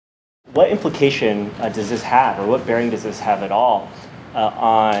what implication does this have, or what bearing does this have at all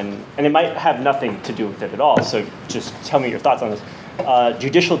on, and it might have nothing to do with it at all, so just tell me your thoughts on this,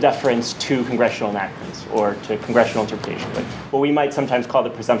 judicial deference to congressional enactments or to congressional interpretation, like what we might sometimes call the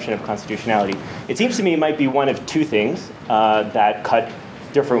presumption of constitutionality. It seems to me it might be one of two things that cut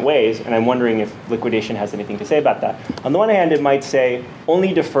different ways, and I'm wondering if liquidation has anything to say about that. On the one hand, it might say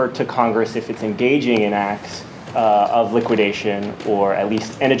only defer to Congress if it's engaging in acts of liquidation, or at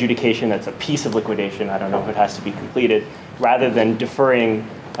least an adjudication that's a piece of liquidation. I don't know if it has to be completed, rather than deferring,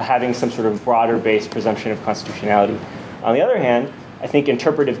 having some sort of broader-based presumption of constitutionality. On the other hand, I think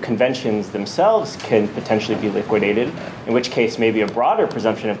interpretive conventions themselves can potentially be liquidated, in which case maybe a broader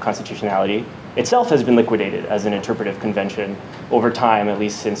presumption of constitutionality itself has been liquidated as an interpretive convention over time, at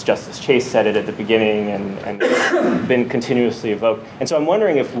least since Justice Chase said it at the beginning and been continuously evoked. And so I'm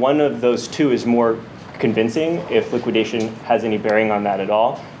wondering if one of those two is more convincing, if liquidation has any bearing on that at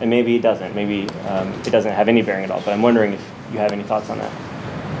all, and maybe it doesn't. Maybe it doesn't have any bearing at all, but I'm wondering if you have any thoughts on that.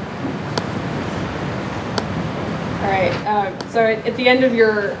 All right, so at the end of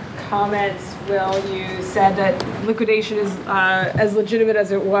your comments, Will, you said that liquidation is as legitimate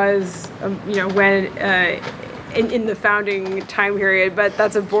as it was, when in the founding time period, but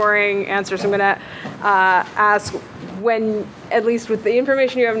that's a boring answer, so I'm going to ask when, at least with the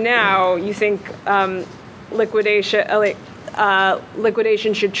information you have now, you think liquidation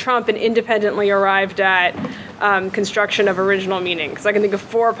should trump an independently arrived at construction of original meaning. Because I can think of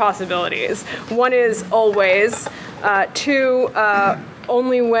four possibilities. One is always. Two,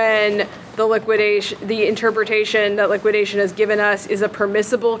 only when the interpretation that liquidation has given us is a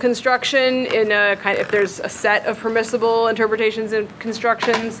permissible construction in a kind of, if there's a set of permissible interpretations and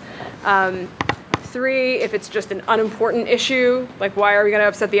constructions. Three, if it's just an unimportant issue, like why are we going to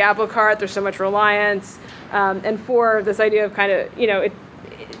upset the apple cart? There's so much reliance. And four, this idea of kind of,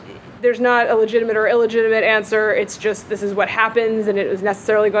 there's not a legitimate or illegitimate answer. It's just this is what happens, and it is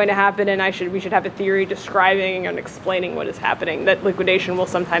necessarily going to happen, and we should have a theory describing and explaining what is happening. That liquidation will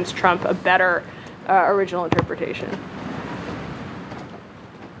sometimes trump a better original interpretation.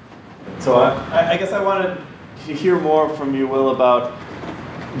 So I guess I wanted to hear more from you, Will, about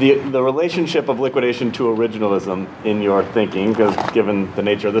the relationship of liquidation to originalism in your thinking, because given the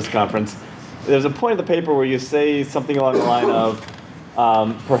nature of this conference, there's a point of the paper where you say something along the line of,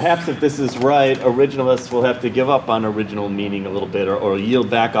 perhaps if this is right, originalists will have to give up on original meaning a little bit or yield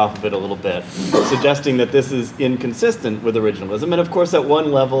back off of it a little bit, suggesting that this is inconsistent with originalism. And of course, at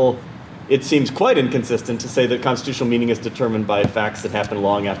one level, it seems quite inconsistent to say that constitutional meaning is determined by facts that happen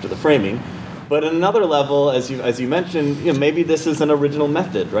long after the framing. But at another level, as you mentioned, maybe this is an original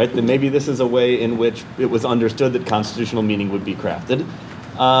method, right? That maybe this is a way in which it was understood that constitutional meaning would be crafted.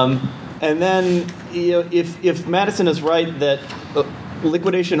 And then, if Madison is right that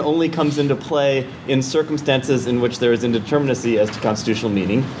liquidation only comes into play in circumstances in which there is indeterminacy as to constitutional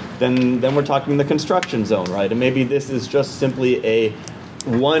meaning, then we're talking the construction zone, right? And maybe this is just simply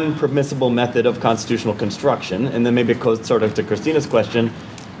one permissible method of constitutional construction. And then maybe it goes sort of to Christina's question,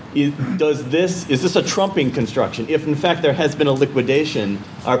 is this a trumping construction? If in fact there has been a liquidation,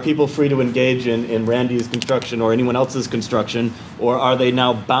 are people free to engage in Randy's construction or anyone else's construction, or are they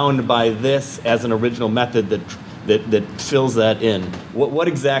now bound by this as an original method that fills that in? What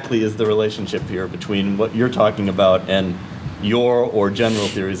exactly is the relationship here between what you're talking about and your or general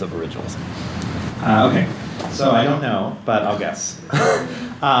theories of originals? Okay, so I don't know, but I'll guess.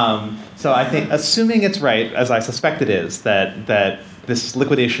 So I think, assuming it's right, as I suspect it is, that this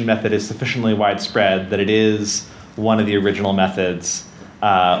liquidation method is sufficiently widespread that it is one of the original methods,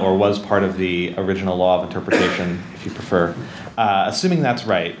 or was part of the original law of interpretation, if you prefer. Assuming that's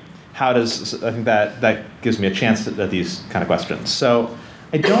right, I think that gives me a chance at these kind of questions. So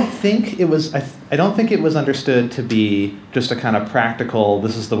I don't think it was understood to be just a kind of practical,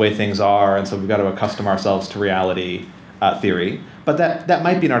 this is the way things are, and so we've got to accustom ourselves to reality theory. But that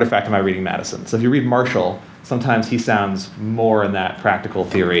might be an artifact of my reading Madison. So if you read Marshall, sometimes he sounds more in that practical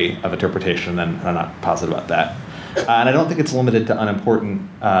theory of interpretation, and I'm not positive about that. And I don't think it's limited to unimportant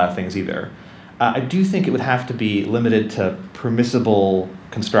things either. I do think it would have to be limited to permissible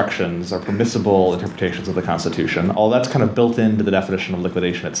constructions or permissible interpretations of the Constitution. All that's kind of built into the definition of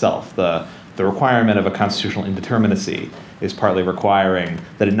liquidation itself. The requirement of a constitutional indeterminacy is partly requiring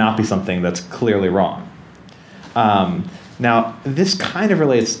that it not be something that's clearly wrong. Now, this kind of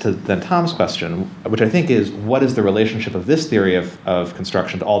relates to then Tom's question, which I think is, what is the relationship of this theory of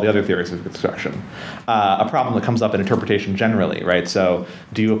construction to all the other theories of construction? A problem that comes up in interpretation generally, right? So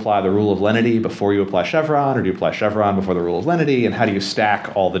do you apply the rule of lenity before you apply Chevron, or do you apply Chevron before the rule of lenity? And how do you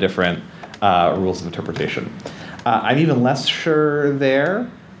stack all the different rules of interpretation? I'm even less sure there,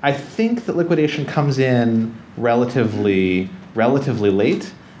 I think that liquidation comes in relatively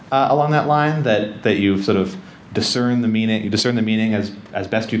late along that line. That you sort of discern the meaning. You discern the meaning as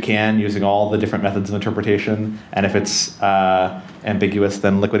best you can using all the different methods of interpretation. And if it's ambiguous,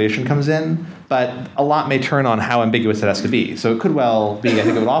 then liquidation comes in. But a lot may turn on how ambiguous it has to be. So it could well be, I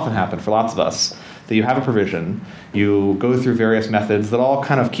think it would often happen for lots of us, that you have a provision, you go through various methods that all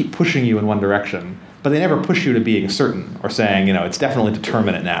kind of keep pushing you in one direction, but they never push you to being certain or saying, it's definitely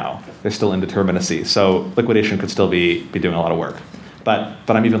determinate now. There's still indeterminacy. So liquidation could still be doing a lot of work. But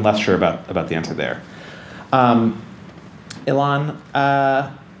I'm even less sure about the answer there. Ilan,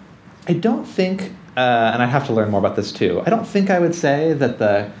 I don't think, and I have to learn more about this too, I don't think I would say that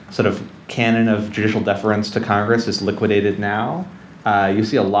the sort of canon of judicial deference to Congress is liquidated now. You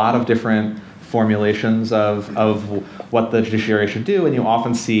see a lot of different formulations of what the judiciary should do, and you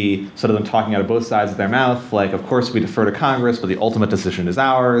often see sort of them talking out of both sides of their mouth, like, of course we defer to Congress, but the ultimate decision is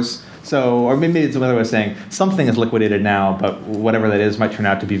ours. So, or maybe it's another way of saying something is liquidated now, but whatever that is might turn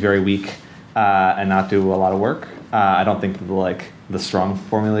out to be very weak and not do a lot of work. I don't think the strong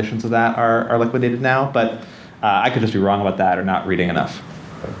formulations of that are liquidated now, but I could just be wrong about that or not reading enough.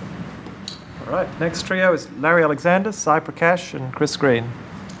 All right, next trio is Larry Alexander, Sai Prakash, and Chris Green.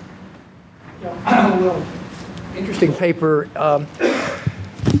 Well, interesting paper.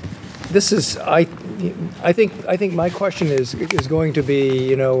 This is I think my question is going to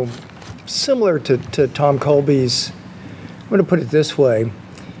be similar to Tom Colby's. I'm going to put it this way.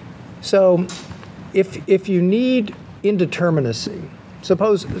 So, if you need indeterminacy,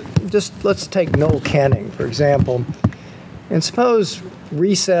 suppose let's take Noel Canning for example, and suppose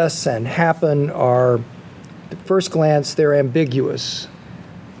recess and happen are at first glance they're ambiguous.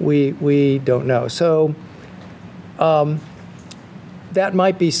 We don't know. So that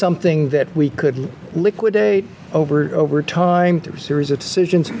might be something that we could liquidate over time through a series of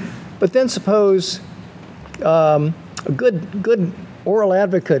decisions. But then suppose a good oral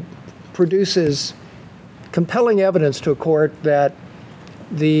advocate produces compelling evidence to a court that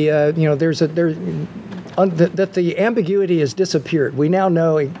that the ambiguity has disappeared. We now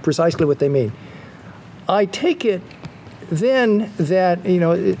know precisely what they mean. I take it then that,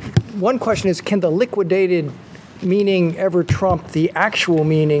 one question is, can the liquidated meaning ever trump the actual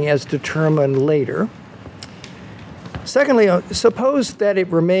meaning as determined later? Secondly, suppose that it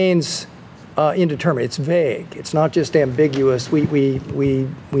remains indeterminate. It's vague. It's not just ambiguous. We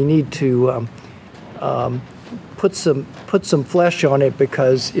need to put some flesh on it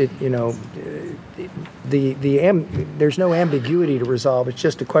because there's no ambiguity to resolve. It's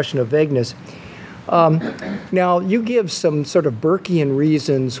just a question of vagueness. Now, you give some sort of Burkean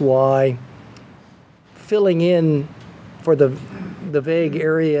reasons why filling in for the vague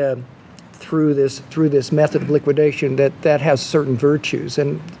area through this method of liquidation that has certain virtues,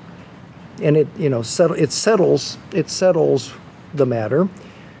 and it settles the matter.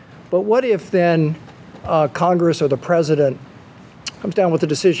 But what if then Congress or the president comes down with a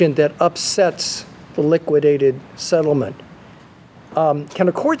decision that upsets the liquidated settlement? Can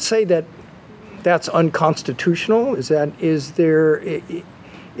a court say that that's unconstitutional? Is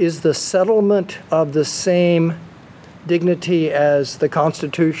the settlement of the same dignity as the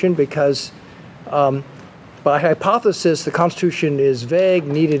Constitution? Because by hypothesis, the Constitution is vague,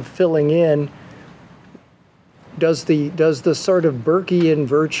 needed filling in. Does the sort of Burkean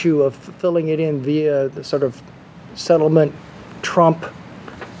virtue of filling it in via the sort of settlement trump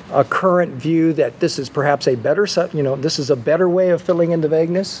a current view that this is perhaps a better this is a better way of filling in the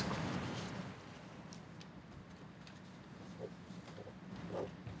vagueness?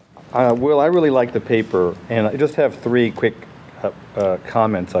 Will, I really like the paper, and I just have three quick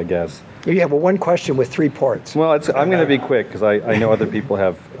comments, I guess. You have one question with three parts. Well, I'm going to be quick because I know other people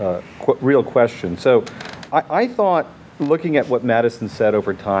have real questions. So I thought, looking at what Madison said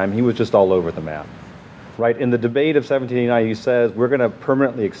over time, he was just all over the map. Right? In the debate of 1789, he says, we're going to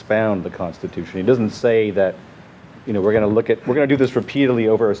permanently expound the Constitution. He doesn't say that, we're going to do this repeatedly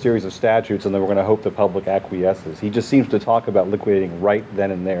over a series of statutes, and then we're going to hope the public acquiesces. He just seems to talk about liquidating right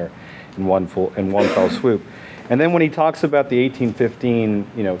then and there in one fell swoop. And then when he talks about the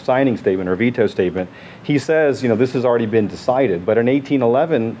 1815, signing statement or veto statement, he says, this has already been decided. But in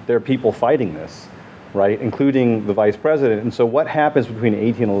 1811, there are people fighting this, right, including the vice president. And so what happens between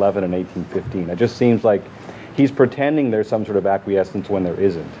 1811 and 1815? It just seems like he's pretending there's some sort of acquiescence when there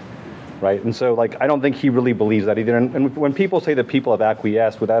isn't. Right, and so I don't think he really believes that either. And when people say that people have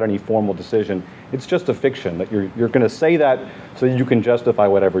acquiesced without any formal decision, it's just a fiction that you're going to say that so you can justify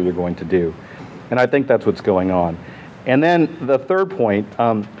whatever you're going to do. And I think that's what's going on. And then the third point,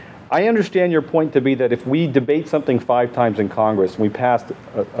 I understand your point to be that if we debate something 5 times in Congress and we passed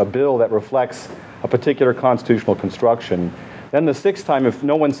a bill that reflects a particular constitutional construction, then the 6th time, if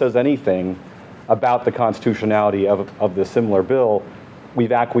no one says anything about the constitutionality of the similar bill,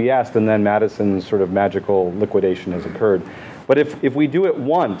 we've acquiesced, and then Madison's sort of magical liquidation has occurred. But if we do it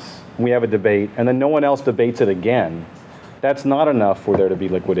once, and we have a debate, and then no one else debates it again, that's not enough for there to be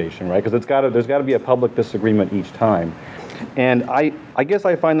liquidation, right? Because there's got to be a public disagreement each time. And I guess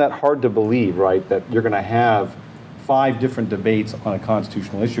I find that hard to believe, right, that you're going to have 5 different debates on a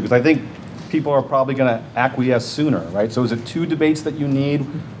constitutional issue, because I think people are probably going to acquiesce sooner, right? So is it 2 debates that you need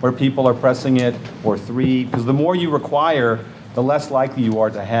where people are pressing it, or 3? Because the more you require, the less likely you are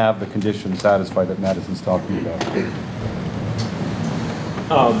to have the conditions satisfied that Madison's talking about.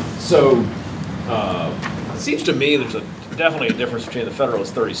 It seems to me there's definitely a difference between the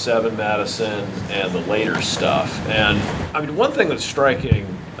Federalist 37 Madison and the later stuff. And I mean, one thing that's striking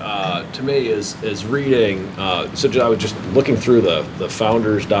to me is reading, so I was just looking through the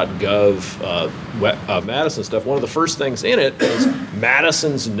founders.gov Madison stuff. One of the first things in it is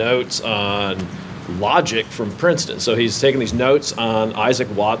Madison's notes on logic from Princeton. So he's taking these notes on Isaac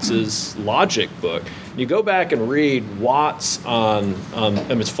Watts's logic book. You go back and read Watts on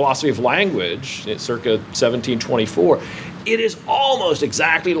his philosophy of language, circa 1724. It is almost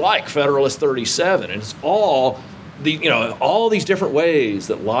exactly like Federalist 37, and it's all these different ways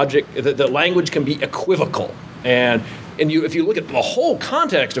that that language can be equivocal. And if you look at the whole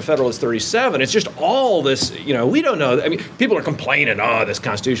context of Federalist 37, it's just all this, we don't know. I mean, people are complaining, this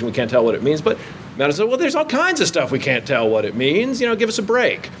Constitution, we can't tell what it means. But Madison said, well, there's all kinds of stuff we can't tell what it means. Give us a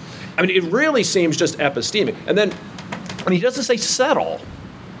break. I mean, it really seems just epistemic. And then when he doesn't say settle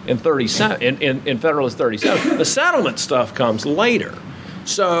in 37, in Federalist 37, the settlement stuff comes later.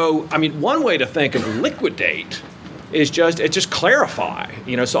 So, I mean, one way to think of liquidate is just clarify.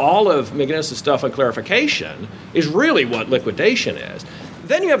 So all of McGinnis's stuff on clarification is really what liquidation is.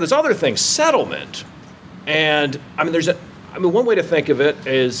 Then you have this other thing, settlement. And I mean, one way to think of it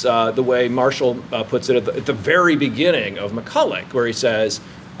is the way Marshall puts it at the very beginning of McCulloch, where he says,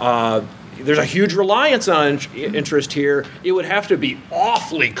 there's a huge reliance on interest here. It would have to be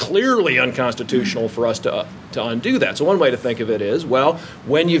awfully clearly unconstitutional for us to undo that. So one way to think of it is, well,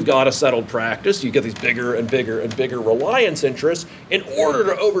 when you've got a settled practice, you get these bigger and bigger and bigger reliance interests. In order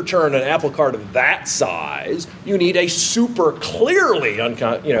to overturn an apple cart of that size, you need a super clearly it's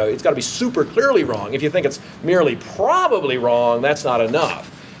got to be super clearly wrong. If you think it's merely probably wrong, that's not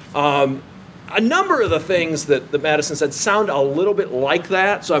enough. A number of the things that Madison said sound a little bit like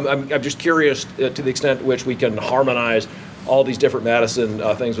that, so I'm just curious to the extent to which we can harmonize all these different Madison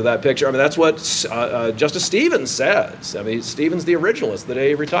things with that picture. I mean, that's what Justice Stevens says. I mean, Stevens, the originalist, the day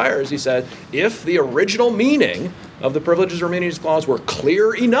he retires, he said, if the original meaning of the Privileges or Immunities Clause were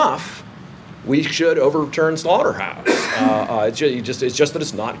clear enough, we should overturn Slaughterhouse. It's just that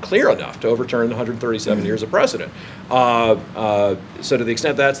it's not clear enough to overturn 137 years of precedent. So to the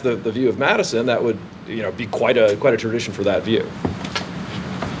extent that's the view of Madison, that would be quite a tradition for that view.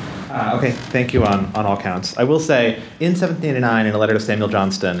 Okay, thank you on all counts. I will say, in 1789, in a letter to Samuel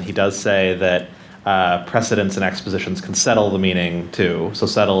Johnston, he does say that precedents and expositions can settle the meaning too. So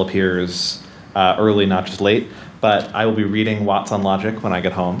settle appears early, not just late. But I will be reading Watts on Logic when I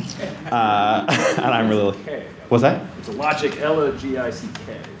get home. And I'm really... What's that? It's a Logic,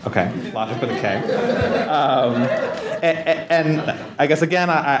 L-O-G-I-C-K. Okay, Logic with a K. And I guess, again,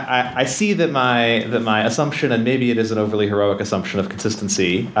 I see that my assumption, and maybe it is an overly heroic assumption of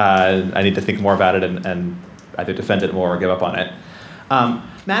consistency, I need to think more about it and either defend it more or give up on it.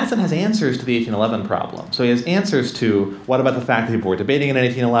 Madison has answers to the 1811 problem. So he has answers to what about the fact that people were debating it in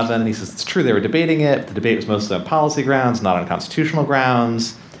 1811, and he says it's true they were debating it, but the debate was mostly on policy grounds, not on constitutional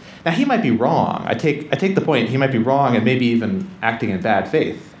grounds. Now he might be wrong. I take the point, he might be wrong and maybe even acting in bad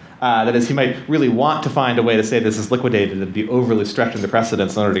faith. That is, he might really want to find a way to say this is liquidated and be overly stretching the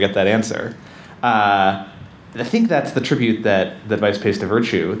precedents in order to get that answer. I think that's the tribute that vice pays to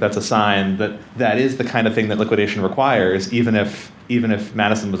virtue. That's a sign that is the kind of thing that liquidation requires, even if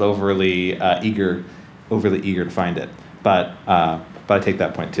Madison was overly eager to find it. But I take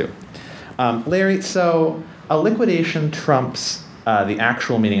that point too. Larry, so a liquidation trumps the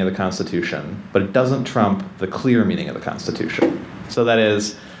actual meaning of the Constitution, but it doesn't trump the clear meaning of the Constitution. So that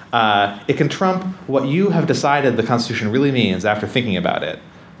is, it can trump what you have decided the Constitution really means after thinking about it.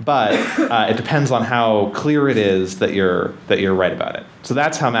 But it depends on how clear it is that you're right about it. So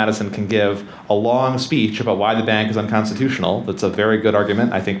that's how Madison can give a long speech about why the bank is unconstitutional. That's a very good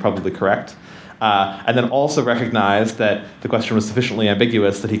argument, I think probably correct. And then also recognize that the question was sufficiently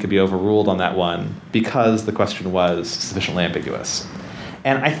ambiguous that he could be overruled on that one because the question was sufficiently ambiguous.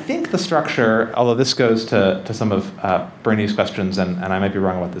 And I think the structure, although this goes to some of Bernie's questions, and I might be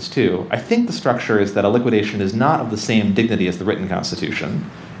wrong about this too, I think the structure is that a liquidation is not of the same dignity as the written Constitution.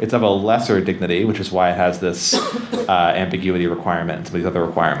 It's of a lesser dignity, which is why it has this ambiguity requirement and some of these other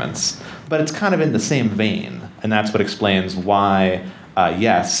requirements. But it's kind of in the same vein, and that's what explains why,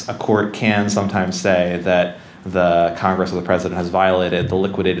 yes, a court can sometimes say that the Congress or the President has violated the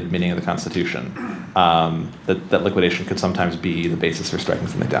liquidated meaning of the Constitution. That liquidation could sometimes be the basis for striking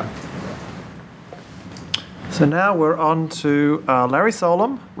something down. So now we're on to Larry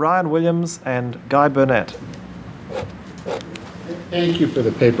Solom, Ryan Williams, and Guy Burnett. Thank you for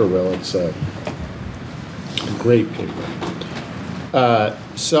the paper, Will. It's a great paper. I've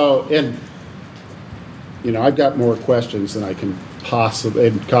got more questions than I can possibly,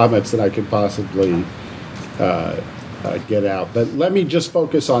 and comments than I can possibly get out. But let me just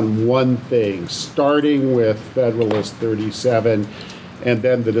focus on one thing, starting with Federalist 37, and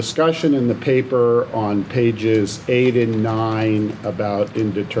then the discussion in the paper on pages 8 and 9 about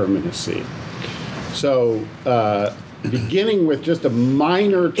indeterminacy. So, beginning with just a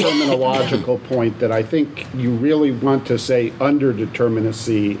minor terminological point that I think you really want to say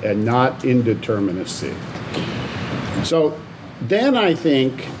underdeterminacy and not indeterminacy. So then I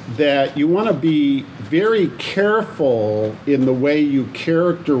think that you want to be very careful in the way you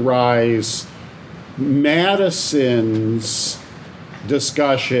characterize Madison's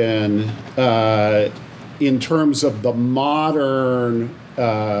discussion in terms of the modern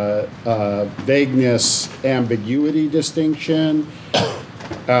vagueness ambiguity distinction.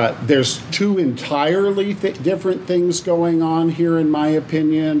 There's two entirely different things going on here, in my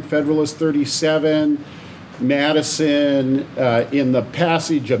opinion. Federalist 37, Madison, in the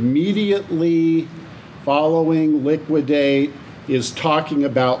passage immediately following liquidate, is talking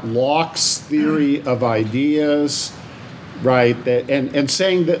about Locke's theory of ideas, right? And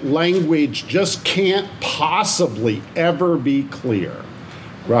saying that language just can't possibly ever be clear,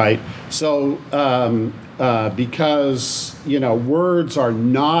 right? So because words are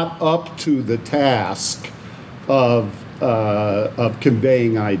not up to the task of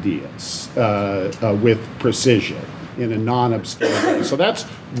conveying ideas with precision in a non-obscure way. So that's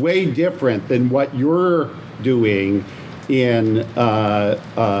way different than what you're doing in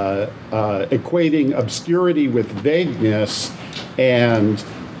equating obscurity with vagueness, and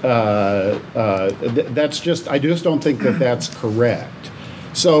that's just, I just don't think that that's correct.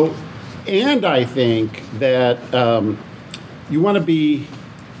 So, and I think that you want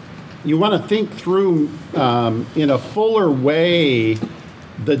to think through in a fuller way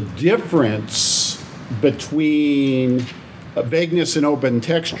the difference between vagueness and open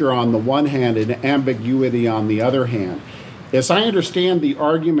texture on the one hand and ambiguity on the other hand. As I understand the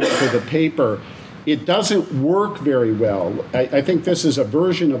argument for the paper, it doesn't work very well. I think this is a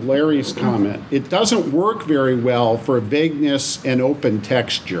version of Larry's comment. It doesn't work very well for vagueness and open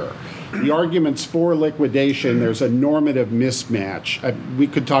texture. The arguments for liquidation, there's a normative mismatch. We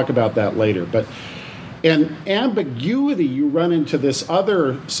could talk about that later. But in ambiguity, you run into this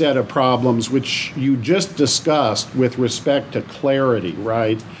other set of problems, which you just discussed with respect to clarity,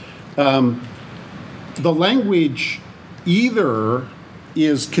 right? The language either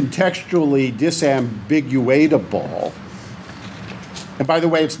is contextually disambiguatable. And by the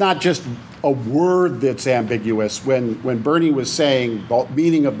way, it's not just a word that's ambiguous. When Bernie was saying the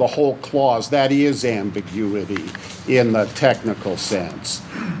meaning of the whole clause, that is ambiguity in the technical sense,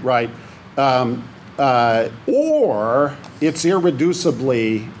 right? Or it's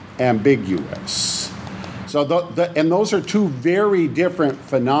irreducibly ambiguous. So and those are two very different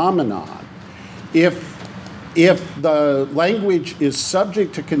phenomena. If the language is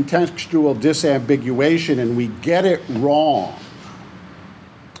subject to contextual disambiguation and we get it wrong,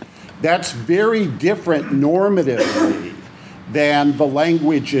 that's very different normatively than the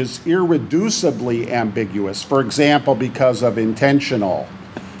language is irreducibly ambiguous, for example, because of intentional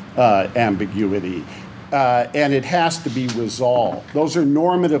ambiguity. And it has to be resolved. Those are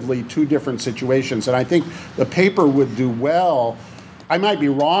normatively two different situations. And I think the paper would do well. I might be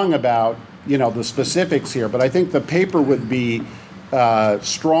wrong about the specifics here, but I think the paper would be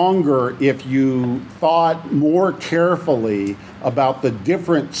stronger if you thought more carefully about the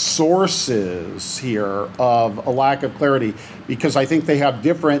different sources here of a lack of clarity, because I think they have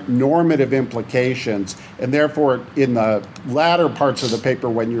different normative implications, and therefore in the latter parts of the paper,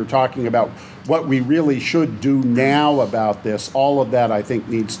 when you're talking about what we really should do now about this, all of that I think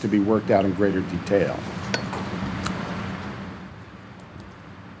needs to be worked out in greater detail.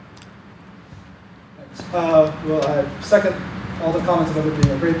 Well, I second all the comments about it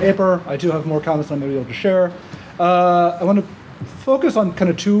being a great paper. I do have more comments I'm going to be able to share. I want to focus on kind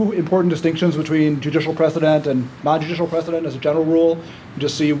of two important distinctions between judicial precedent and non-judicial precedent as a general rule, and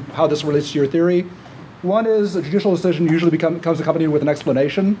just see how this relates to your theory. One is a judicial decision usually comes accompanied with an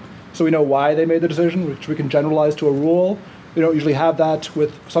explanation, so we know why they made the decision, which we can generalize to a rule. We don't usually have that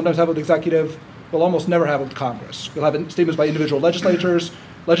sometimes have with the executive. We'll almost never have it with Congress. We'll have statements by individual legislators,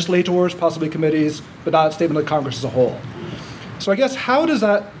 possibly committees, but not a statement of Congress as a whole. So I guess how does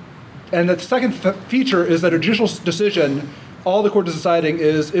that, and the second feature is that a judicial decision, all the court is deciding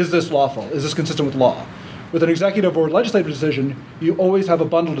is this lawful? Is this consistent with law? With an executive or legislative decision, you always have a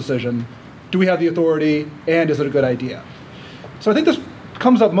bundle decision. Do we have the authority, and is it a good idea? So I think this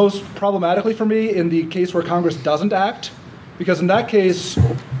comes up most problematically for me in the case where Congress doesn't act, because in that case,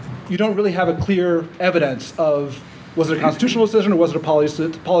 you don't really have a clear evidence of was it a constitutional decision or was it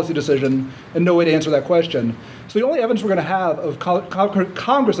a policy decision, and no way to answer that question. So the only evidence we're going to have of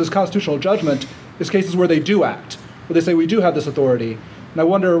Congress's constitutional judgment is cases where they do act, where they say we do have this authority. And I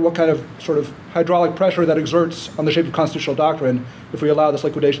wonder what kind of sort of hydraulic pressure that exerts on the shape of constitutional doctrine if we allow this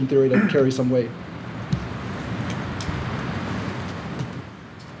liquidation theory to carry some weight.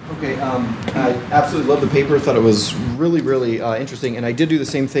 Okay, I absolutely love the paper. Thought it was really, really interesting. And I did do the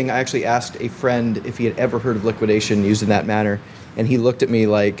same thing. I actually asked a friend if he had ever heard of liquidation used in that manner, and he looked at me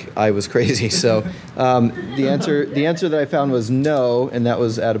like I was crazy. So the answer that I found was no, and that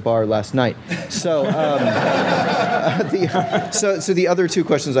was at a bar last night. So so the other two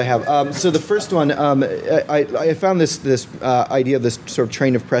questions I have. So the first one, I found this idea of this sort of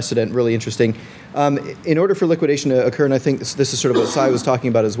train of precedent really interesting. In order for liquidation to occur, and I think this is sort of what Sai was talking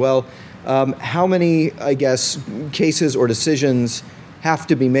about as well, how many, I guess, cases or decisions have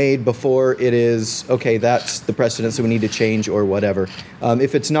to be made before it is, okay, that's the precedent, so we need to change or whatever.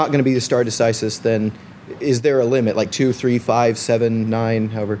 If it's not going to be the stare decisis, then is there a limit, like 2, 3, 5, 7, 9,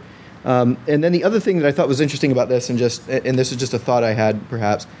 however? And then the other thing that I thought was interesting about this, and this is just a thought I had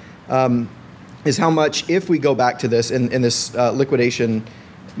perhaps, is how much, if we go back to this in this liquidation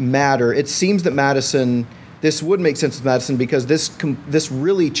matter, it seems that Madison, this would make sense with Madison because this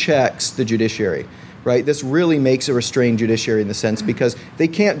really checks the judiciary, right? This really makes a restrained judiciary in the sense because they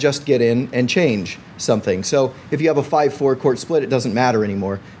can't just get in and change something. So if you have a 5-4 court split, it doesn't matter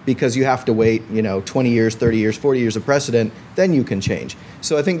anymore because you have to wait, 20 years, 30 years, 40 years of precedent, then you can change.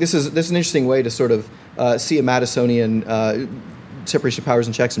 So I think this is an interesting way to sort of see a Madisonian separation of powers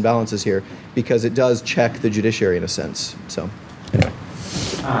and checks and balances here because it does check the judiciary in a sense. So anyway.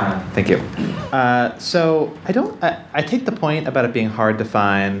 Thank you. So I take the point about it being hard to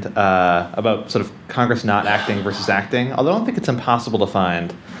find about sort of Congress not acting versus acting, although I don't think it's impossible to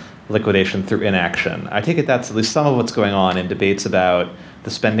find liquidation through inaction. I take it that's at least some of what's going on in debates about the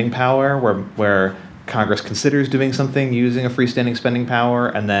spending power, where Congress considers doing something using a freestanding spending power,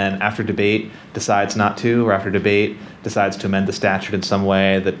 and then after debate decides not to, or after debate decides to amend the statute in some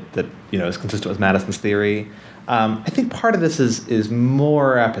way that is consistent with Madison's theory. I think part of this is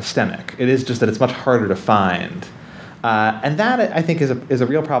more epistemic. It is just that it's much harder to find. And that, I think, is a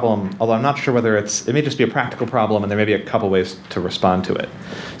real problem, although I'm not sure whether it may just be a practical problem, and there may be a couple ways to respond to it.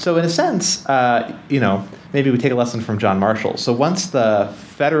 So in a sense, maybe we take a lesson from John Marshall. So once the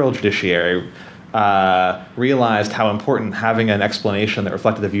federal judiciary realized how important having an explanation that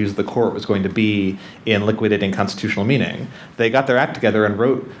reflected the views of the court was going to be in liquidating constitutional meaning, they got their act together and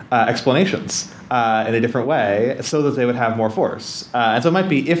wrote explanations in a different way so that they would have more force. And so it might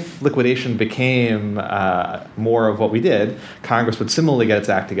be if liquidation became more of what we did, Congress would similarly get its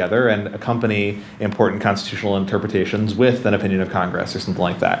act together and accompany important constitutional interpretations with an opinion of Congress or something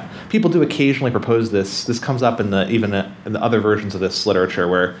like that. People do occasionally propose this. This comes up in the other versions of this literature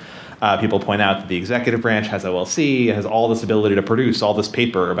where people point out that the executive branch has OLC, has all this ability to produce all this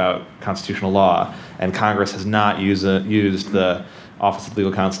paper about constitutional law, and Congress has not used the Office of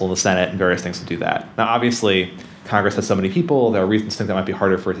Legal Counsel in the Senate and various things to do that. Now, obviously, Congress has so many people, there are reasons to think that might be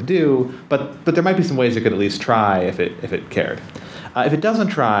harder for it to do, but there might be some ways it could at least try if it cared. If it doesn't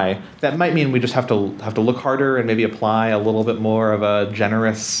try, that might mean we just have to look harder and maybe apply a little bit more of a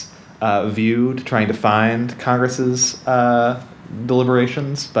generous view to trying to find Congress's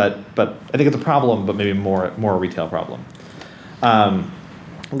deliberations, but I think it's a problem, but maybe more a retail problem.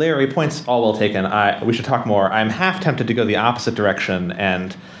 Larry, points all well taken. We should talk more. I'm half tempted to go the opposite direction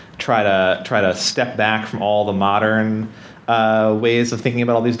and try to step back from all the modern ways of thinking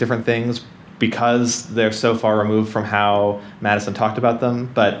about all these different things because they're so far removed from how Madison talked about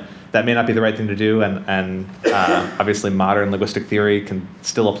them. But that may not be the right thing to do, and obviously modern linguistic theory can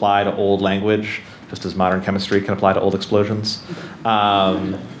still apply to old language, just as modern chemistry can apply to old explosions.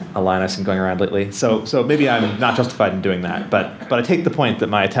 A line I've seen going around lately. So maybe I'm not justified in doing that, but I take the point that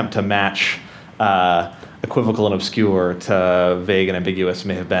my attempt to match equivocal and obscure to vague and ambiguous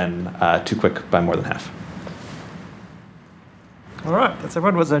may have been too quick by more than half. All right, that's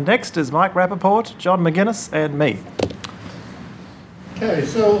everyone. So next is Mike Rappaport, John McGuinness, and me. Okay,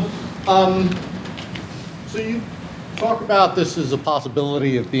 so you talk about this as a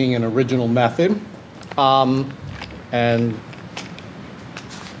possibility of being an original method, and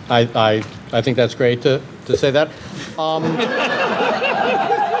I think that's great to say that.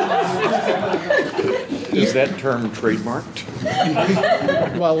 Is that term trademarked?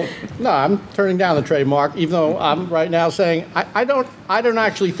 Well, no, I'm turning down the trademark, even though I'm right now saying I don't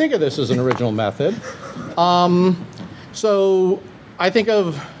actually think of this as an original method. So I think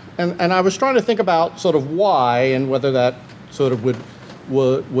of, and I was trying to think about sort of why and whether that sort of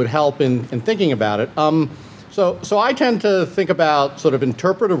would help in thinking about it. So I tend to think about sort of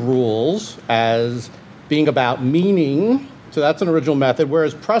interpretive rules as being about meaning. So that's an original method,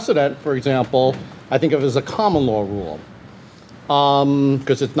 whereas precedent, for example, I think of as a common law rule,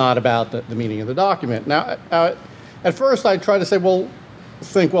 because it's not about the meaning of the document. Now, at first I try to say, well,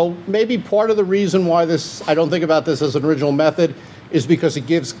 maybe part of the reason why I don't think about this as an original method is because it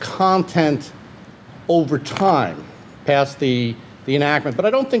gives content over time past the enactment. But I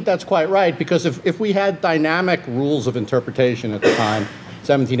don't think that's quite right, because if we had dynamic rules of interpretation at the time,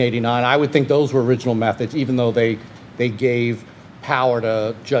 1789, I would think those were original methods, even though they gave power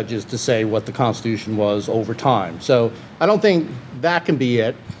to judges to say what the Constitution was over time. So I don't think that can be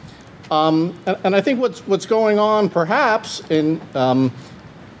it. And I think what's going on, perhaps,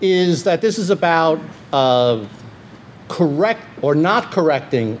 is that this is about correct or not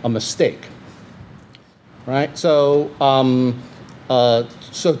correcting a mistake, right? So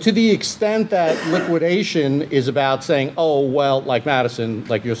to the extent that liquidation is about saying, oh well, like Madison,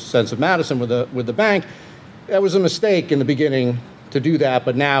 like your sense of Madison with the bank, that was a mistake in the beginning to do that,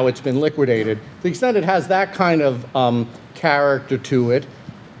 but now it's been liquidated. To the extent it has that kind of character to it,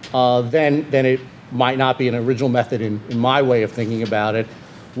 then it might not be an original method in my way of thinking about it.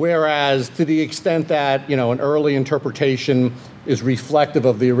 Whereas to the extent that an early interpretation is reflective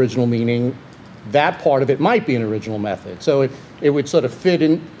of the original meaning, that part of it might be an original method. So it would sort of fit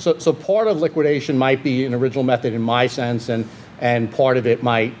in. So part of liquidation might be an original method in my sense, and part of it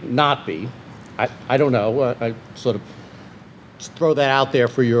might not be. I don't know. I sort of throw that out there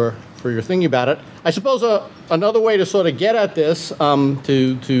for your thinking about it. I suppose another way to sort of get at this, and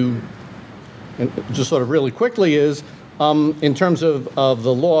just sort of really quickly, is in terms of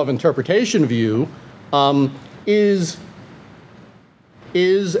the law of interpretation view, is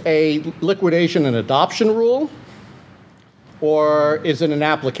a liquidation an adoption rule, or is it an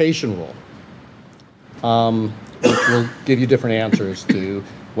application rule? Which will give you different answers to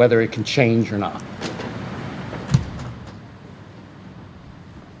whether it can change or not.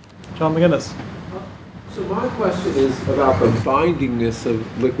 John McGuinness. So my question is about the bindingness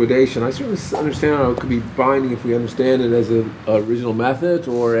of liquidation. I certainly understand how it could be binding if we understand it as an original method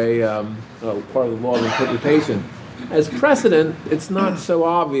or a part of the law of interpretation. As precedent, it's not so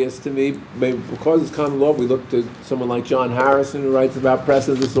obvious to me. Maybe because it's common law, we look to someone like John Harrison, who writes about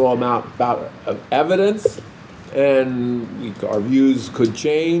precedent. This is all about evidence, and our views could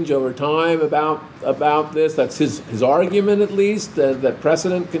change over time about this. That's his argument, at least, that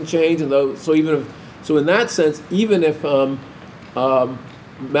precedent can change. And so in that sense, even if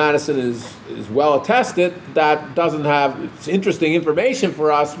Madison is well attested, that doesn't have, it's interesting information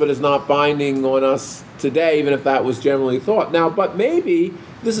for us, but is not binding on us today, even if that was generally thought. Now, but maybe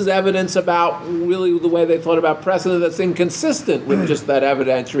this is evidence about really the way they thought about precedent that's inconsistent with just that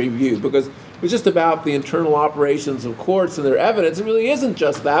evidentiary view, because it was just about the internal operations of courts and their evidence. It really isn't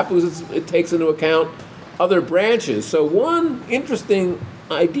just that, because it takes into account other branches. So one interesting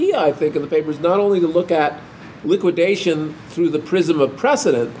idea, I think, in the paper is not only to look at liquidation through the prism of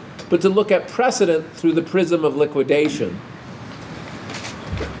precedent, but to look at precedent through the prism of liquidation.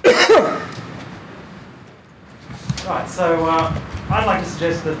 Right, so I'd like to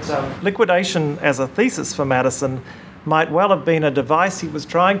suggest that liquidation as a thesis for Madison might well have been a device he was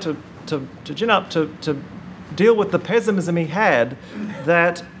trying to gin up to deal with the pessimism he had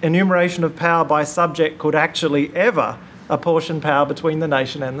that enumeration of power by subject could actually ever apportion power between the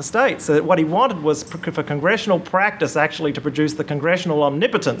nation and the state. So that what he wanted was for congressional practice actually to produce the congressional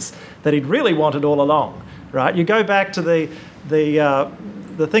omnipotence that he'd really wanted all along, right? You go back to the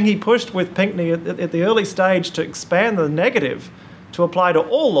thing he pushed with Pinckney at the early stage to expand the negative to apply to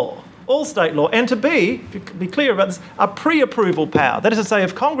all law, all state law, and to be clear about this, a pre-approval power. That is to say,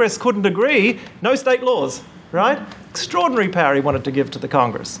 if Congress couldn't agree, no state laws. right? Extraordinary power he wanted to give to the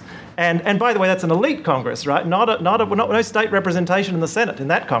Congress. And by the way, that's an elite Congress, right? No state representation in the Senate in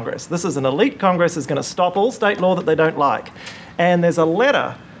that Congress. This is an elite Congress that's going to stop all state law that they don't like. And there's a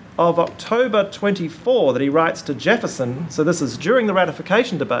letter of October 24 that he writes to Jefferson, so this is during the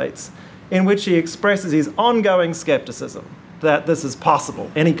ratification debates, in which he expresses his ongoing skepticism that this is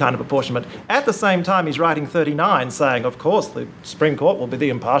possible, any kind of apportionment. At the same time, he's writing 39 saying, of course, the Supreme Court will be the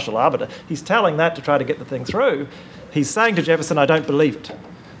impartial arbiter. He's telling that to try to get the thing through. He's saying to Jefferson, I don't believe it.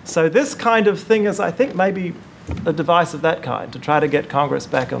 So this kind of thing is, I think, maybe a device of that kind to try to get Congress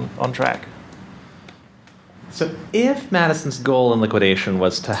back on track. So if Madison's goal in liquidation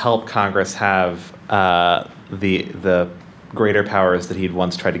was to help Congress have the greater powers that he'd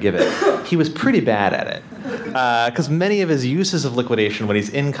once tried to give it, he was pretty bad at it. Because many of his uses of liquidation when he's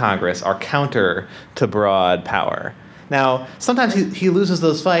in Congress are counter to broad power. Now, sometimes he loses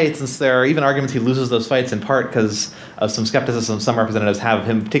those fights, and there are even arguments he loses those fights in part because of some skepticism some representatives have of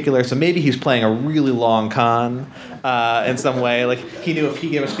him in particular. So maybe he's playing a really long con in some way. Like, he knew if he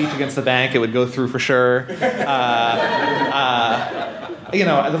gave a speech against the bank, it would go through for sure. The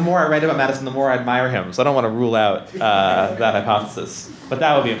more I read about Madison, the more I admire him. So I don't want to rule out that hypothesis. But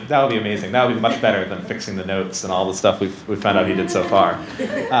that would be amazing. That would be much better than fixing the notes and all the stuff we've found out he did so far.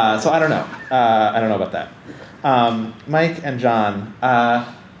 So I don't know. I don't know about that. Mike and John,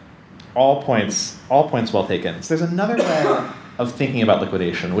 all points well taken. So there's another way of thinking about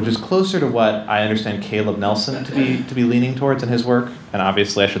liquidation, which is closer to what I understand Caleb Nelson to be leaning towards in his work. And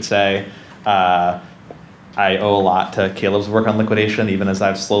obviously, I should say, I owe a lot to Caleb's work on liquidation, even as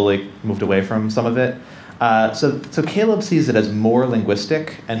I've slowly moved away from some of it. So Caleb sees it as more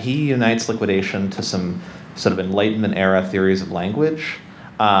linguistic, and he unites liquidation to some sort of Enlightenment era theories of language.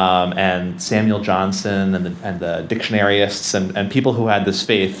 And Samuel Johnson and the dictionaryists and people who had this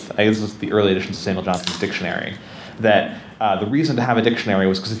faith, I guess this was the early editions of Samuel Johnson's dictionary, that the reason to have a dictionary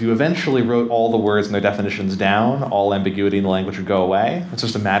was because if you eventually wrote all the words and their definitions down, all ambiguity in the language would go away. It's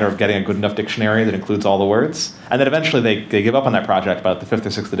just a matter of getting a good enough dictionary that includes all the words. And then eventually they give up on that project about the 5th or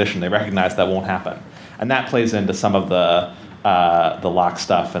 6th edition. They recognize that won't happen. And that plays into some of the Locke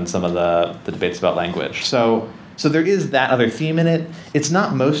stuff and some of the debates about language. So there is that other theme in it. It's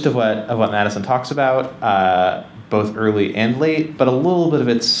not most of what Madison talks about, both early and late, but a little bit of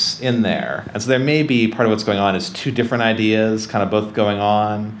it's in there. And so there may be part of what's going on is two different ideas, kind of both going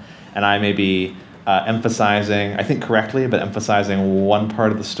on, and I may be emphasizing, I think correctly, but emphasizing one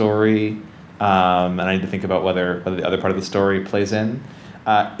part of the story, and I need to think about whether the other part of the story plays in.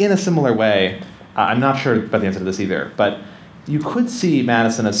 In a similar way, I'm not sure about the answer to this either, but you could see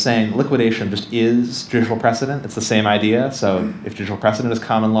Madison as saying liquidation just is judicial precedent. It's the same idea. So if judicial precedent is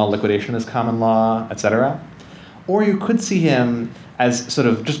common law, liquidation is common law, etc. Or you could see him as sort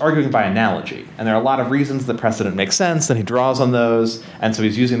of just arguing by analogy. And there are a lot of reasons that precedent makes sense, and he draws on those. And so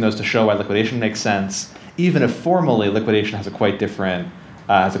he's using those to show why liquidation makes sense, even if formally liquidation has a quite different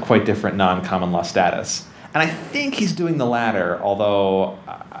non-common law status. And I think he's doing the latter, although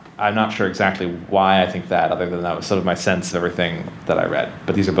I'm not sure exactly why I think that, other than that was sort of my sense of everything that I read.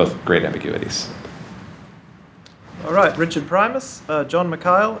 But these are both great ambiguities. All right, Richard Primus, John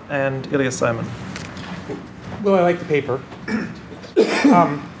Mikhail, and Ilya Soman. Well, I like the paper.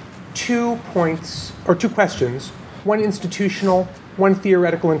 2 points, or 2 questions. One institutional, one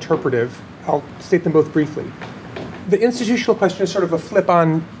theoretical interpretive. I'll state them both briefly. The institutional question is sort of a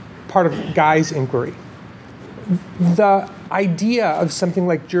flip-on part of Guy's inquiry. The idea of something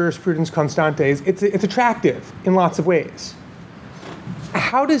like jurisprudence constantes, it's attractive in lots of ways.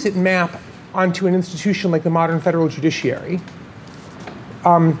 How does it map onto an institution like the modern federal judiciary,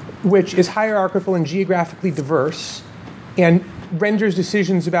 which is hierarchical and geographically diverse and renders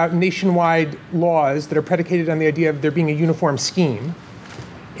decisions about nationwide laws that are predicated on the idea of there being a uniform scheme,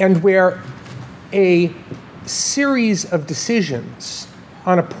 and where a series of decisions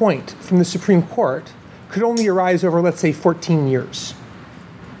on a point from the Supreme Court could only arise over, let's say, 14 years,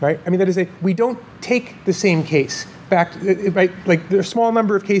 right? I mean, that is, we don't take the same case back, right? Like, there are a small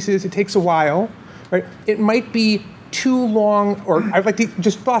number of cases, it takes a while, right? It might be too long, or I'd like to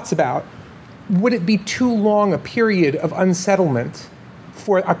just thoughts about, would it be too long a period of unsettlement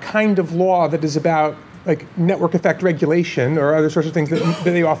for a kind of law that is about, like, network effect regulation or other sorts of things that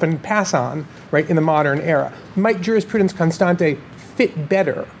they often pass on, right, in the modern era? Might jurisprudence constante fit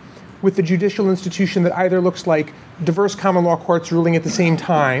better with the judicial institution that either looks like diverse common law courts ruling at the same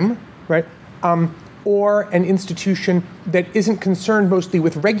time, right, or an institution that isn't concerned mostly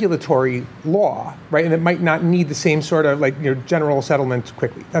with regulatory law, right, and it might not need the same sort of, like, general settlement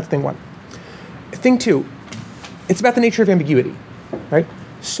quickly? That's thing one. Thing two, it's about the nature of ambiguity, right?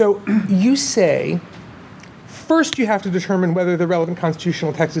 So you say first you have to determine whether the relevant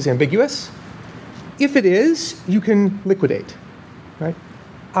constitutional text is ambiguous. If it is, you can liquidate, right?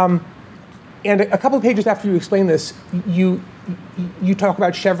 And a couple of pages after you explain this, you talk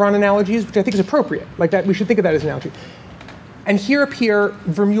about Chevron analogies, which I think is appropriate. Like that, we should think of that as an analogy. And here appear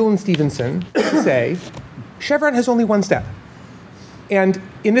Vermeulen and Stevenson to say, Chevron has only one step. And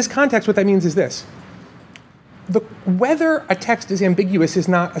in this context, what that means is this. Whether a text is ambiguous is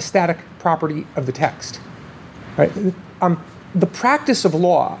not a static property of the text. Right? The practice of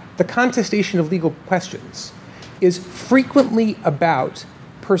law, the contestation of legal questions, is frequently about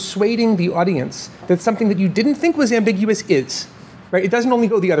persuading the audience that something that you didn't think was ambiguous is. Right? It doesn't only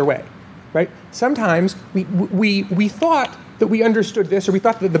go the other way. Right? Sometimes we thought that we understood this, or we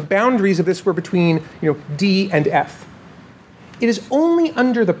thought that the boundaries of this were between D and F. It is only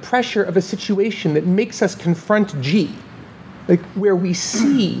under the pressure of a situation that makes us confront G, like where we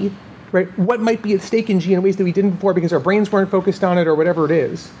see what might be at stake in G in ways that we didn't before because our brains weren't focused on it or whatever it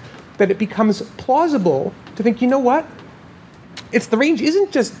is, that it becomes plausible to think, you know what? The range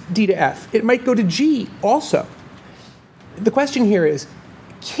isn't just D to F. It might go to G also. The question here is,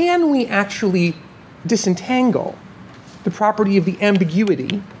 can we actually disentangle the property of the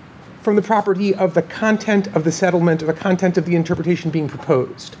ambiguity from the property of the content of the settlement or the content of the interpretation being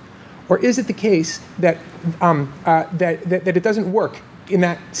proposed? Or is it the case that that it doesn't work in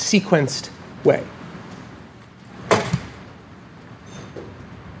that sequenced way?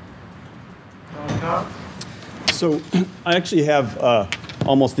 So I actually have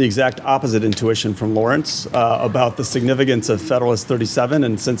almost the exact opposite intuition from Lawrence about the significance of Federalist 37.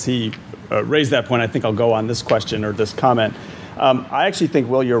 And since he raised that point, I think I'll go on this question or this comment. I actually think,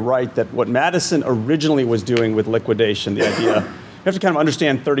 Will, you're right that what Madison originally was doing with liquidation, the idea, you have to kind of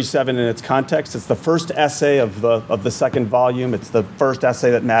understand 37 in its context. It's the first essay of the second volume. It's the first essay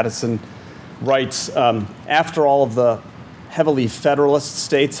that Madison writes after all of the heavily Federalist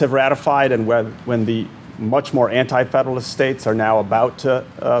states have ratified and when the much more anti-Federalist states are now about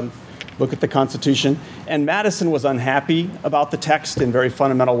to look at the Constitution. And Madison was unhappy about the text in very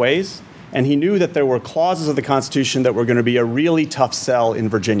fundamental ways. And he knew that there were clauses of the Constitution that were going to be a really tough sell in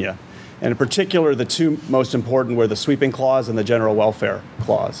Virginia. And in particular, the two most important were the sweeping clause and the general welfare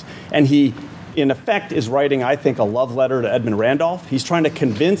clause. And he, in effect, is writing, I think, a love letter to Edmund Randolph. He's trying to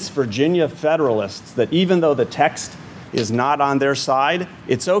convince Virginia Federalists that even though the text is not on their side,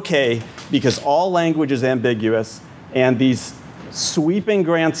 it's okay because all language is ambiguous and these sweeping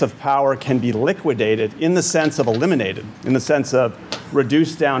grants of power can be liquidated in the sense of eliminated, in the sense of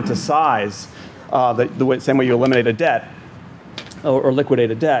reduced down to size, the same way you eliminate a debt or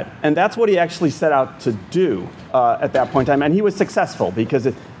liquidate a debt. And that's what he actually set out to do at that point in time. And he was successful because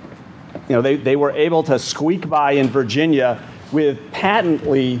they were able to squeak by in Virginia with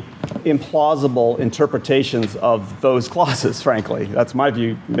patently implausible interpretations of those clauses, frankly. That's my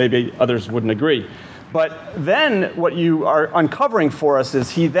view. Maybe others wouldn't agree. But then what you are uncovering for us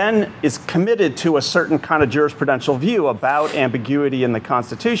is he then is committed to a certain kind of jurisprudential view about ambiguity in the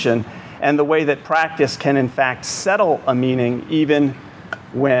Constitution and the way that practice can, in fact, settle a meaning even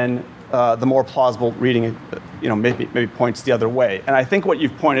when the more plausible reading maybe points the other way. And I think what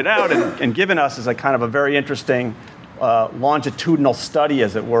you've pointed out and given us is a kind of a very interesting longitudinal study,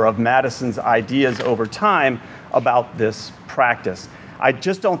 as it were, of Madison's ideas over time about this practice. I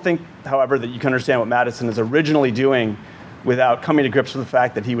just don't think, however, that you can understand what Madison is originally doing without coming to grips with the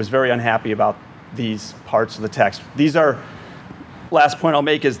fact that he was very unhappy about these parts of the text. Last point I'll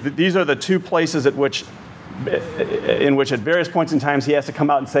make is that these are the two places in which at various points in time he has to come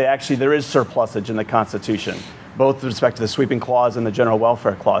out and say, actually, there is surplusage in the Constitution, both with respect to the sweeping clause and the general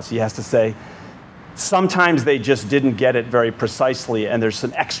welfare clause. He has to say, sometimes they just didn't get it very precisely, and there's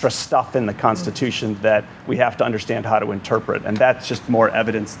some extra stuff in the Constitution that we have to understand how to interpret. And that's just more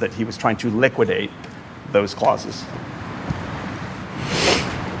evidence that he was trying to liquidate those clauses.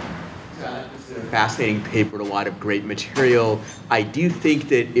 This is a fascinating paper with a lot of great material. I do think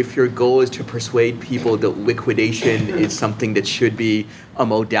that if your goal is to persuade people that liquidation is something that should be a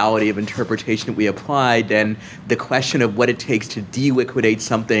modality of interpretation that we apply, then the question of what it takes to deliquidate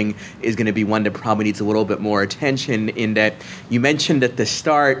something is going to be one that probably needs a little bit more attention. In that you mentioned at the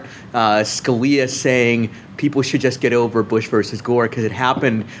start Scalia saying people should just get over Bush versus Gore because it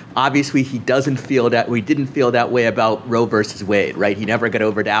happened. Obviously, he didn't feel that way about Roe versus Wade, right? He never got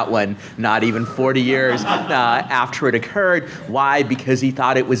over that one, not even 40 years after it occurred. Why? Because he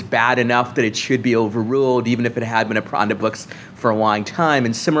thought it was bad enough that it should be overruled, even if it had been on the books for a long time.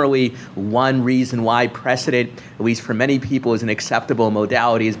 And similarly, one reason why precedent, at least for many people, is an acceptable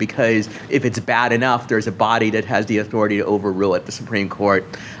modality is because if it's bad enough, there's a body that has the authority to overrule it, the Supreme Court.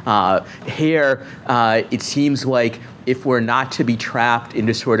 Here, it seems like if we're not to be trapped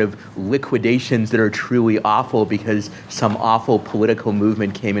into sort of liquidations that are truly awful because some awful political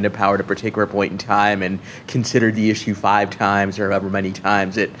movement came into power at a particular point in time and considered the issue 5 times or however many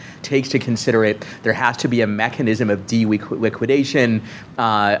times it takes to consider it, there has to be a mechanism of de-liquidation.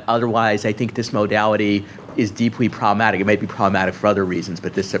 Otherwise, I think this modality is deeply problematic. It might be problematic for other reasons,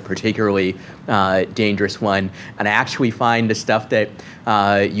 but this is a particularly dangerous one. And I actually find the stuff that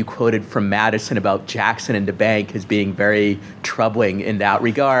you quoted from Madison about Jackson and the bank as being very troubling in that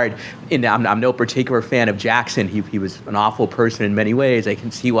regard. And I'm no particular fan of Jackson. He was an awful person in many ways. I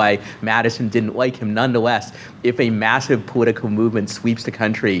can see why Madison didn't like him. Nonetheless, if a massive political movement sweeps the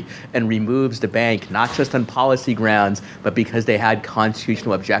country and removes the bank, not just on policy grounds, but because they had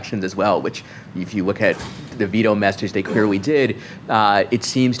constitutional objections as well, which if you look at the veto message, they clearly did. It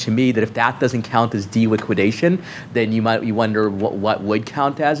seems to me that if that doesn't count as de-liquidation, then you wonder what would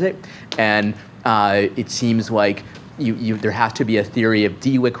count as it. And it seems like there has to be a theory of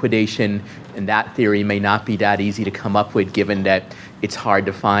de-liquidation, and that theory may not be that easy to come up with, given that it's hard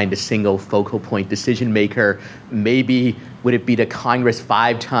to find a single focal point decision maker. Maybe would it be that Congress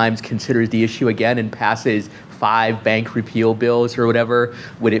 5 times considers the issue again and passes 5 bank repeal bills or whatever?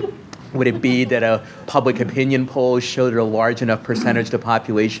 Would it be that a public opinion poll showed that a large enough percentage of the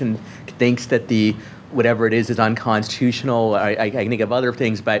population thinks that whatever it is unconstitutional? I can think of other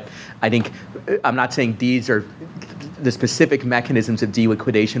things, but I'm not saying these are the specific mechanisms of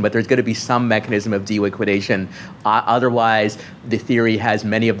de-liquidation, but there's going to be some mechanism of de-liquidation. Otherwise, the theory has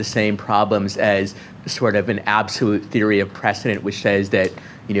many of the same problems as sort of an absolute theory of precedent, which says that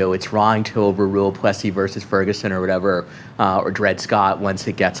it's wrong to overrule Plessy versus Ferguson or whatever, or Dred Scott once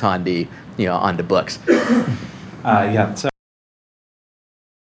it gets on the books. So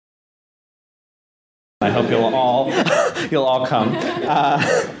I hope you'll all come.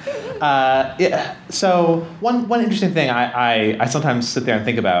 So one interesting thing I sometimes sit there and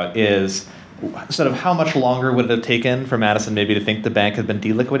think about is sort of how much longer would it have taken for Madison maybe to think the bank had been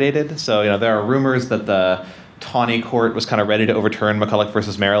deliquidated. So there are rumors that the Taney Court was kind of ready to overturn McCulloch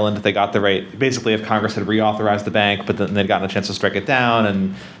versus Maryland if they got the right, basically if Congress had reauthorized the bank, but then they'd gotten a chance to strike it down,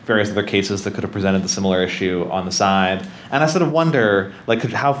 and various other cases that could have presented the similar issue on the side. And I sort of wonder,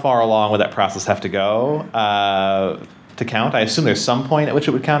 how far along would that process have to go to count? I assume there's some point at which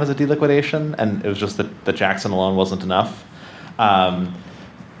it would count as a deliquidation, and it was just that Jackson alone wasn't enough. But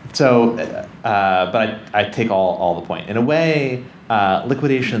I take all the point. In a way,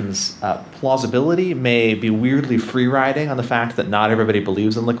 liquidation's plausibility may be weirdly free-riding on the fact that not everybody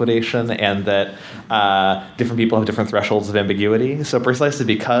believes in liquidation and that different people have different thresholds of ambiguity. So precisely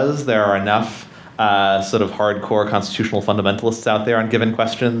because there are enough sort of hardcore constitutional fundamentalists out there on given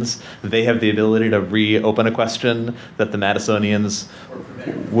questions, they have the ability to reopen a question that the Madisonians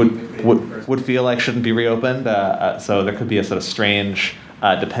would feel like shouldn't be reopened. So there could be a sort of strange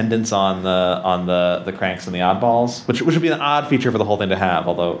dependence on the cranks and the oddballs, which would be an odd feature for the whole thing to have,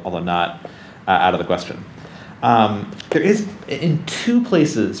 although not out of the question. There is, in 2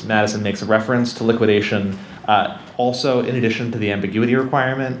 places, Madison makes a reference to liquidation, also in addition to the ambiguity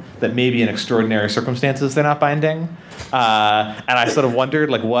requirement, that maybe in extraordinary circumstances they're not binding. And I sort of wondered,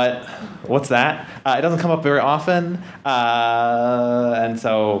 what's that? It doesn't come up very often, and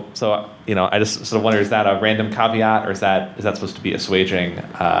so I just sort of wonder, is that a random caveat, or is that supposed to be assuaging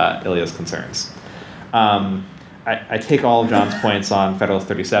Ilya's concerns? I take all of John's points on Federalist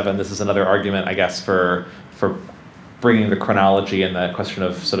 37. This is another argument, I guess, for bringing the chronology and the question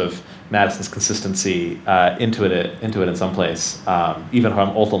of sort of Madison's consistency into it in some place, even if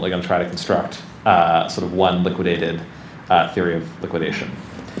I'm ultimately going to try to construct sort of one liquidated theory of liquidation.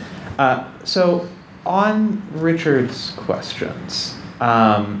 So on Richard's questions,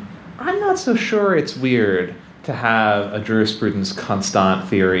 I'm not so sure it's weird to have a jurisprudence constant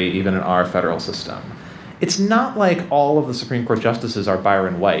theory even in our federal system. It's not like all of the Supreme Court justices are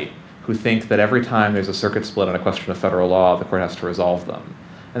Byron White, who think that every time there's a circuit split on a question of federal law, the court has to resolve them.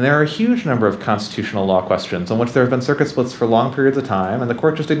 And there are a huge number of constitutional law questions on which there have been circuit splits for long periods of time, and the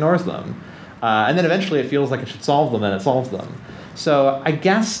court just ignores them. And then eventually it feels like it should solve them, and it solves them. So I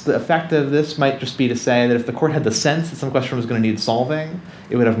guess the effect of this might just be to say that if the court had the sense that some question was going to need solving,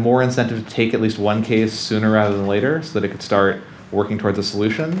 it would have more incentive to take at least one case sooner rather than later so that it could start working towards a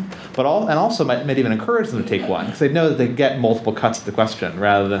solution, and also might even encourage them to take one, because they know that they get multiple cuts at the question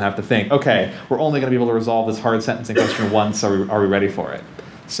rather than have to think, okay, we're only going to be able to resolve this hard sentencing question once, are we ready for it?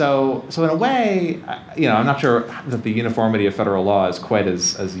 So in a way, I'm not sure that the uniformity of federal law is quite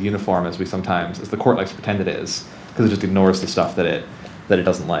as uniform as as the court likes to pretend it is, because it just ignores the stuff that it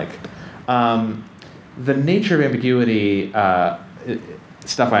doesn't like. The nature of ambiguity,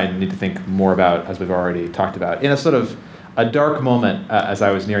 stuff I need to think more about, as we've already talked about. In a sort of a dark moment, as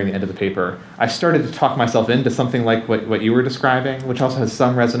I was nearing the end of the paper, I started to talk myself into something like what you were describing, which also has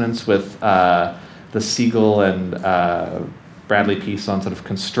some resonance with the Siegel and Bradley piece on sort of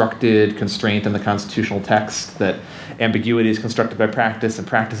constructed constraint in the constitutional text, that ambiguity is constructed by practice and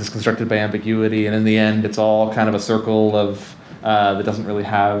practice is constructed by ambiguity, and in the end it's all kind of a circle of that doesn't really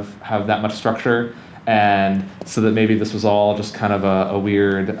have that much structure. And so that maybe this was all just kind of a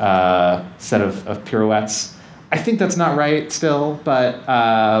weird set of pirouettes. I think that's not right still, but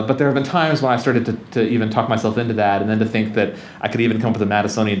there have been times when I started to even talk myself into that, and then to think that I could even come up with a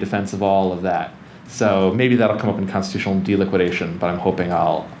Madisonian defense of all of that. So maybe that'll come up in constitutional deliquidation, but I'm hoping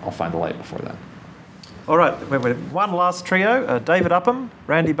I'll find the light before then. All right, one last trio, David Upham,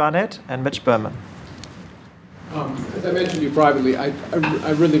 Randy Barnett, and Mitch Berman. As I mentioned to you privately, I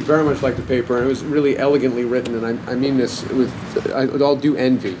really very much like the paper, and it was really elegantly written, and I mean this with all due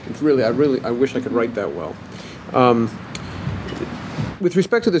envy. It's really, I wish I could write that well. With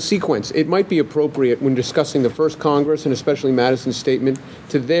respect to the sequence, it might be appropriate when discussing the first Congress, and especially Madison's statement,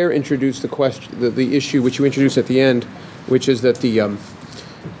 to there introduce the issue which you introduced at the end, which is that the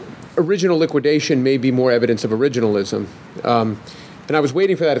original liquidation may be more evidence of originalism. And I was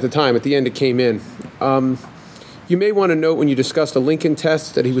waiting for that at the time. At the end, it came in. You may want to note when you discussed the Lincoln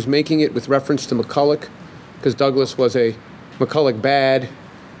test that he was making it with reference to McCulloch, because Douglas was a McCulloch bad,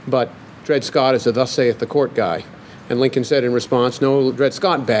 but Dred Scott is a thus saith the court guy. And Lincoln said in response, no, Dred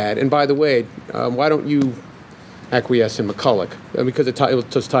Scott bad. And by the way, why don't you acquiesce in McCulloch? Because it will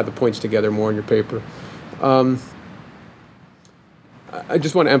just tie the points together more in your paper. I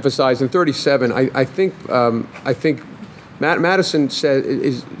just want to emphasize in 37, I think Madison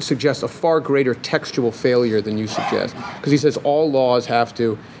suggests a far greater textual failure than you suggest, because he says all laws have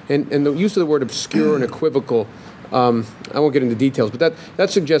to, and the use of the word obscure and equivocal, I won't get into details, but that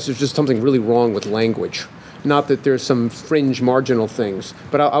suggests there's just something really wrong with language. Not that there's some fringe marginal things,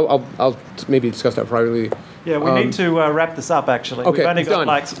 but I'll maybe discuss that privately. Yeah, we need to wrap this up, actually. Okay, We've only got done.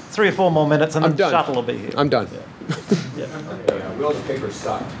 like 3 or 4 more minutes, and then the shuttle will be here. I'm done. Will's paper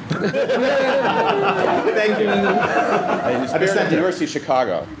sucked. Thank you. In the spirit of the University of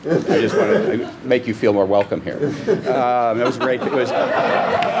Chicago, I just want to make you feel more welcome here. It was great.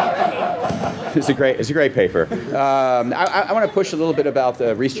 It's a great paper. I want to push a little bit about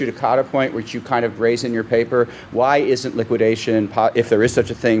the res judicata point, which you kind of raise in your paper. Why isn't liquidation, if there is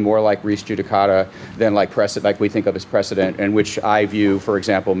such a thing, more like res judicata than like we think of as precedent, and which I view, for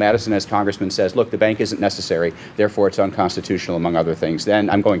example, Madison as congressman says, look, the bank isn't necessary, therefore it's unconstitutional, among other things. Then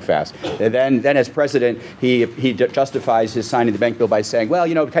I'm going fast. Then as president, he justifies his signing the bank bill by saying, well,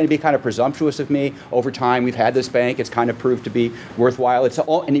 it can be kind of presumptuous of me. Over time, we've had this bank. It's kind of proved to be worthwhile.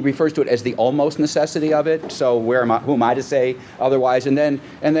 And he refers to it as the almost necessity of it. So who am I to say otherwise? And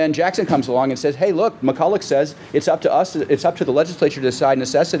then Jackson comes along and says, hey, look, McCulloch says it's up to us. It's up to the legislature to decide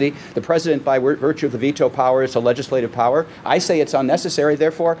necessity. The president, by virtue of the veto power, is a legislative power. I say it's unnecessary.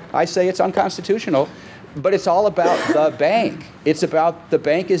 Therefore, I say it's unconstitutional. But it's all about the bank. It's about the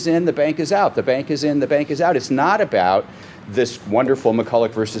bank is in, the bank is out. The bank is in, the bank is out. It's not about this wonderful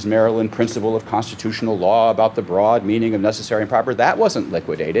McCulloch versus Maryland principle of constitutional law about the broad meaning of necessary and proper. That wasn't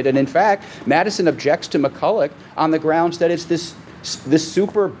liquidated. And in fact, Madison objects to McCulloch on the grounds that it's this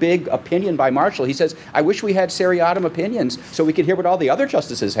super big opinion by Marshall. He says, I wish we had seriatim opinions so we could hear what all the other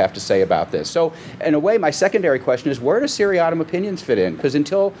justices have to say about this. So in a way, my secondary question is, where do seriatim opinions fit in? Because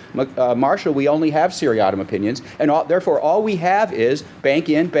until Marshall, we only have seriatim opinions, and therefore all we have is bank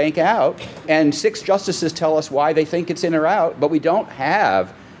in, bank out, and 6 justices tell us why they think it's in or out, but we don't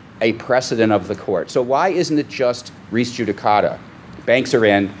have a precedent of the court. So why isn't it just res judicata? Banks are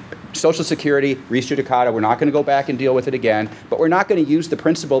in. Social Security, res judicata, we're not going to go back and deal with it again, but we're not going to use the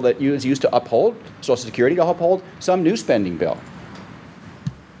principle that is used to uphold Social Security to uphold some new spending bill.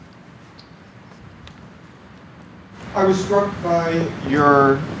 I was struck by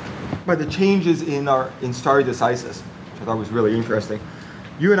the changes in stare decisis, which I thought was really interesting.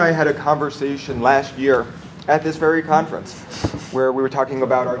 You and I had a conversation last year at this very conference where we were talking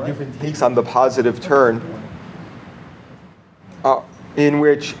about our different takes on the positive turn, in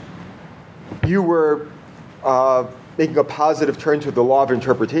which you were making a positive turn to the law of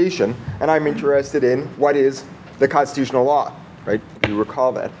interpretation, and I'm interested in what is the constitutional law, right? You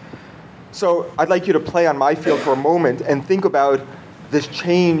recall that. So I'd like you to play on my field for a moment and think about this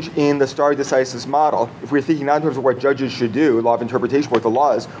change in the stare decisis model, if we're thinking not in terms of what judges should do, law of interpretation, what the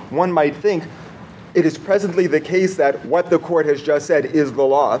law is, one might think it is presently the case that what the court has just said is the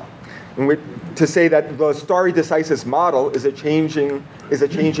law. And to say that the stare decisis model is a changing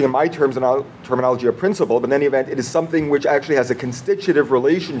in my terms and terminology a principle, but in any event, it is something which actually has a constitutive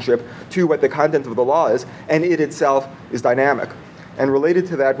relationship to what the content of the law is, and it itself is dynamic. And related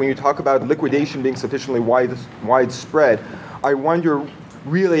to that, when you talk about liquidation being sufficiently widespread, I wonder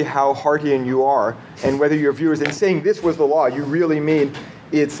really how Hartian you are, and whether your view is in saying this was the law, you really mean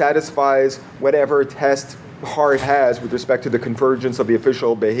it satisfies whatever test Hart has with respect to the convergence of the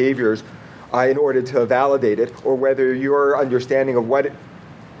official behaviors in order to validate it, or whether your understanding of what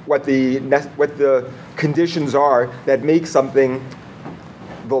the conditions are that make something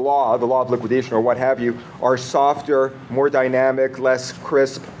the law of liquidation or what have you, are softer, more dynamic, less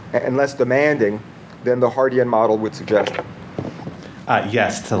crisp, and less demanding than the Hartian model would suggest.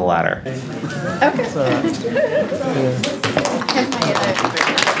 Yes, to the latter. Okay.